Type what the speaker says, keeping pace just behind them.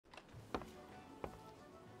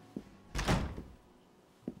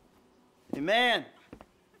Hey, man.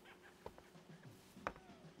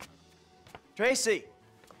 Tracy.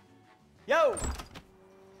 Yo.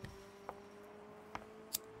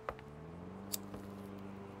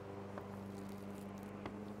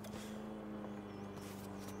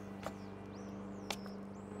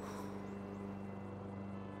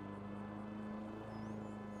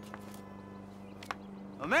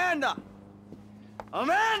 Amanda!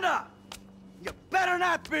 Amanda! You better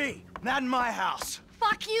not be! Not in my house.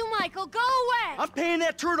 Fuck you, Michael. Go away! I'm paying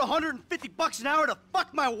that turd $150 an hour to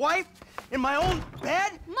fuck my wife in my own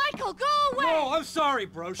bed? Michael, go away! No, I'm sorry,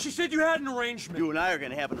 bro. She said you had an arrangement. You and I are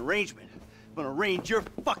gonna have an arrangement. I'm gonna arrange your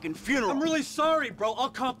fucking funeral. I'm really sorry, bro. I'll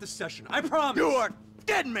comp the session. I promise. You are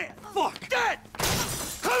dead, man! Fuck! Dead!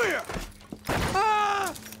 Come here!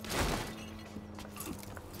 Ah!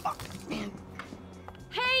 Fuck, man.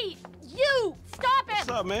 Hey, you! Stop it! What's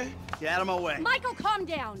up, man? Get out of my way. Michael, calm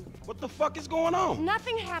down. What the fuck is going on?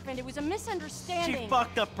 Nothing happened. It was a misunderstanding. She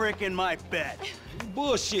fucked a brick in my bed. You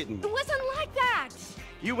bullshitting. It wasn't like that.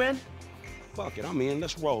 You in? Fuck it, I'm in.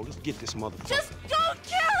 Let's roll. Let's get this motherfucker. Just don't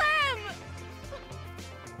kill him!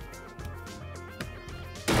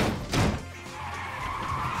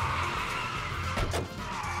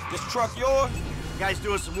 This truck yours? Guy's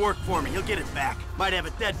doing some work for me. He'll get it back. Might have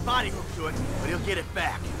a dead body hooked to it, but he'll get it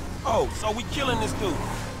back. Oh, so we killing this dude?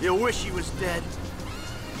 You wish he was dead.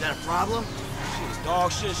 Is that a problem? Shit,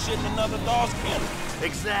 dog shit in another dog's kennel.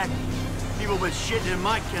 Exactly. People been shitting in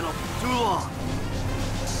my kennel for too long.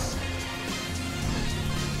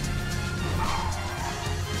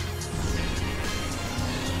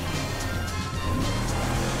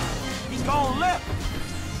 He's gone left.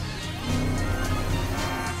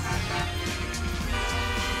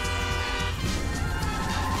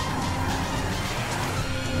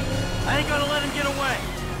 I ain't gonna let him get away.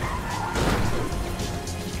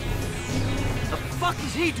 The fuck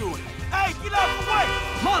is he doing? Hey, get out the way!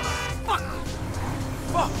 Motherfucker!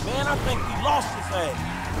 Fuck, man, I think we lost his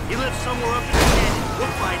ass. He lives somewhere up in the canyon.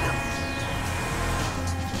 We'll find him.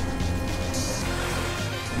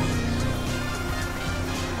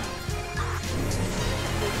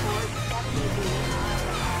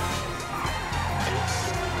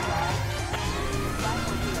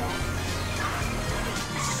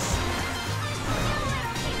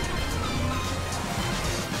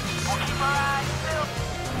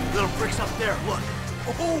 Little brick's up there, look.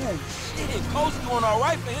 Oh, shit, Cole's doing all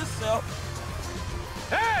right for himself.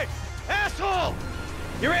 Hey! Asshole!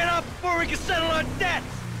 You ran off before we could settle our debt!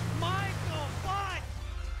 Michael, what?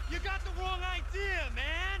 You got the wrong idea,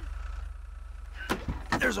 man.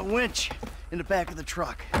 There's a winch in the back of the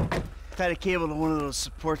truck. Tied a cable to one of those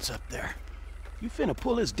supports up there. You finna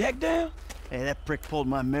pull his deck down? Hey, that prick pulled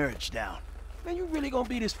my marriage down. Man, you really gonna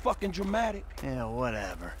be this fucking dramatic? Yeah,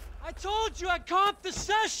 whatever. I told you I'd comp the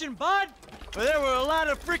session, bud. But there were a lot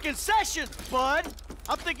of freaking sessions, bud!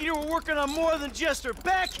 I'm thinking you were working on more than just her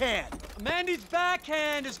backhand. Mandy's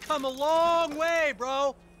backhand has come a long way,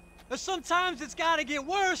 bro. But sometimes it's gotta get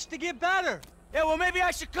worse to get better. Yeah, well, maybe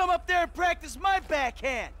I should come up there and practice my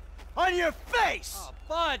backhand. On your face! Oh,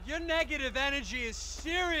 bud, your negative energy is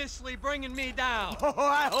seriously bringing me down. Oh,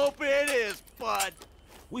 I hope it is, bud.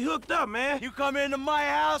 We hooked up, man. You come into my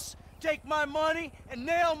house, take my money, and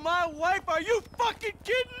nail my wife? Are you fucking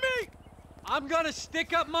kidding me? I'm gonna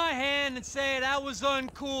stick up my hand and say that was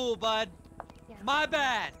uncool, bud. My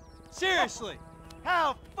bad. Seriously.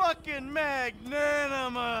 How fucking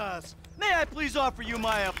magnanimous! May I please offer you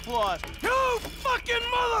my applause? You fucking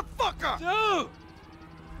motherfucker! Dude!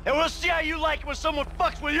 And we'll see how you like it when someone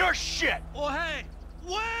fucks with your shit! Well, hey,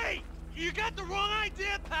 wait! You got the wrong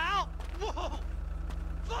idea, pal! Whoa!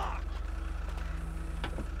 Fuck!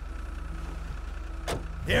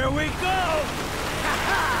 Here we go!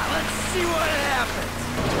 Ha-ha! Let's see what happens!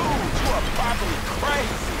 Dude, you are probably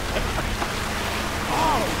crazy.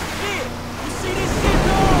 Oh, shit! You see this shit,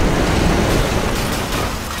 dog?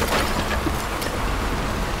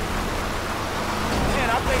 Man,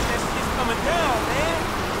 I think that shit's coming down, man.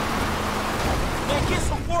 Man, get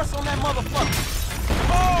some force on that motherfucker.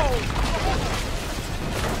 Oh!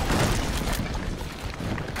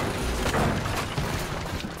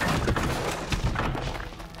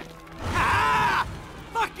 Ah!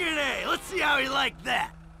 Fucking A! Let's see how he liked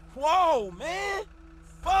that! Whoa, man!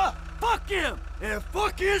 Fuck! Fuck him! And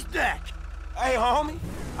fuck his deck! Hey, homie,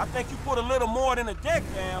 I think you put a little more than a deck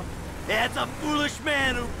down. That's a foolish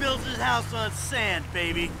man who builds his house on sand,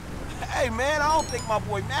 baby. Hey, man, I don't think my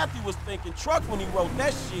boy Matthew was thinking truck when he wrote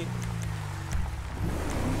that shit.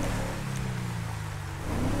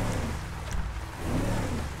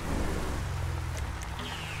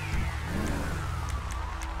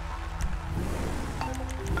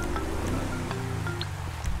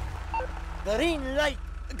 Green light!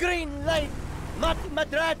 Green light! Matti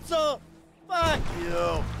Madrazo! Fuck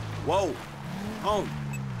you! Whoa. Homie.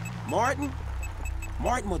 Martin?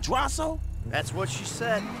 Martin Madrazo? That's what she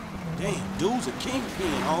said. Damn, dude's a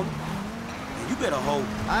kingpin, homie. Man, you better hope.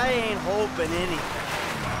 I ain't hoping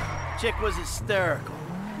anything. Chick was hysterical.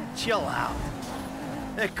 Chill out.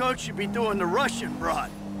 That coach should be doing the Russian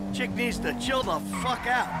broad. Chick needs to chill the fuck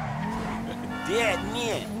out. Dead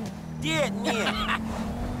men. Dead men.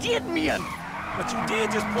 Get me in! But you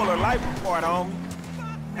did just pull her life apart, homie.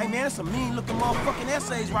 Hey, man, there's some mean-looking motherfucking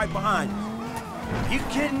essays right behind you. You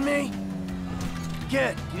kidding me?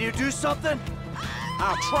 Kid, can you do something?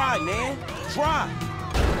 I'll try, man. Try.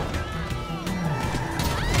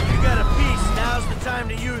 You got a piece, now's the time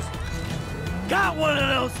to use it. Got one of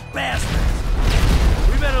those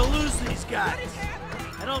bastards! We better lose these guys.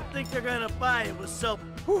 I don't think they're gonna buy it with so...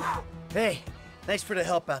 Whew. Hey, thanks for the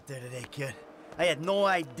help out there today, kid. I had no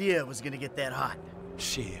idea it was gonna get that hot.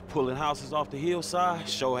 Shit, pulling houses off the hillside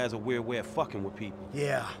sure has a weird way of fucking with people.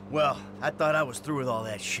 Yeah, well, I thought I was through with all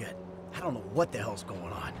that shit. I don't know what the hell's going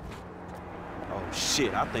on. Oh,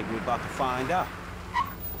 shit, I think we're about to find out.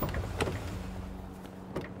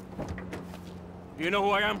 You know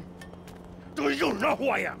who I am? Do you know who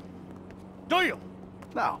I am? Do you?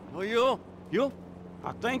 No, will you? You?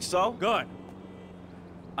 I think so. Good.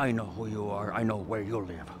 I know who you are. I know where you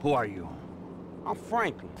live. Who are you? I'm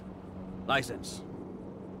Franklin. License.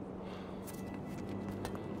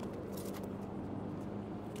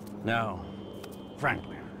 Now,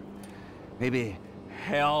 Franklin, maybe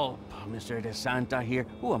help Mr. DeSanta here.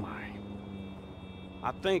 Who am I?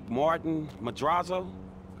 I think Martin Madrazo.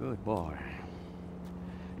 Good boy.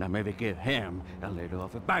 Now maybe give him a little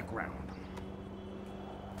of a background.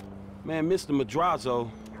 Man, Mr. Madrazo...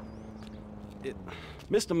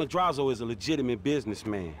 Mr. Madrazo is a legitimate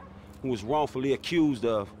businessman who was wrongfully accused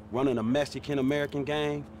of running a Mexican-American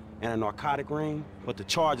gang and a narcotic ring, but the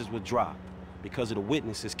charges were dropped because of the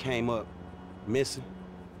witnesses came up missing.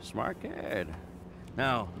 Smart kid.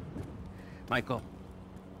 Now, Michael,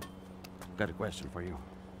 got a question for you.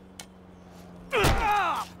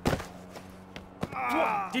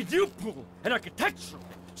 What did you pull an architectural,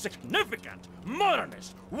 significant,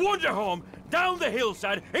 modernist wonder home down the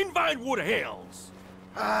hillside in Vinewood Hills?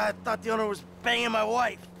 I thought the owner was banging my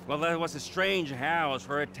wife. Well, that was a strange house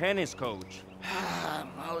for a tennis coach.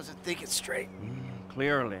 I wasn't thinking straight.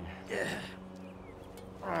 Clearly.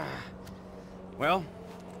 Well,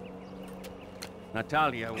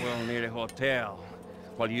 Natalia will need a hotel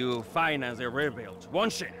while you finance the rebuild,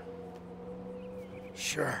 won't she?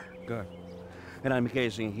 Sure. Good. And I'm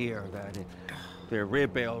guessing here that the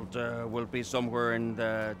rebuild will be somewhere in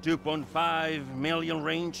the 2.5 million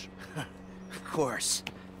range? Of course.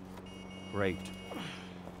 Great.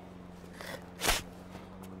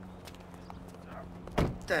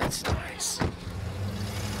 That's nice.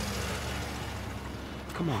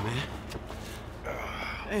 Come on, man.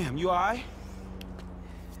 Damn, you all right?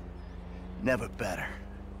 Never better.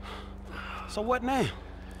 So what now?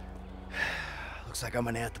 Looks like I'm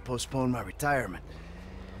gonna have to postpone my retirement.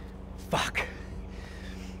 Fuck.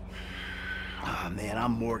 Oh man,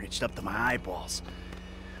 I'm mortgaged up to my eyeballs.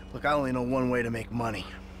 Look, I only know one way to make money.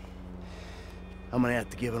 I'm gonna have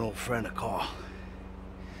to give an old friend a call.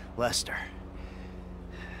 Lester.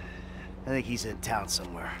 I think he's in town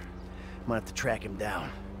somewhere. I'm gonna have to track him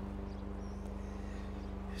down.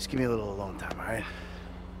 Just give me a little alone time, all right?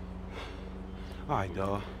 All right,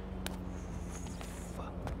 dawg.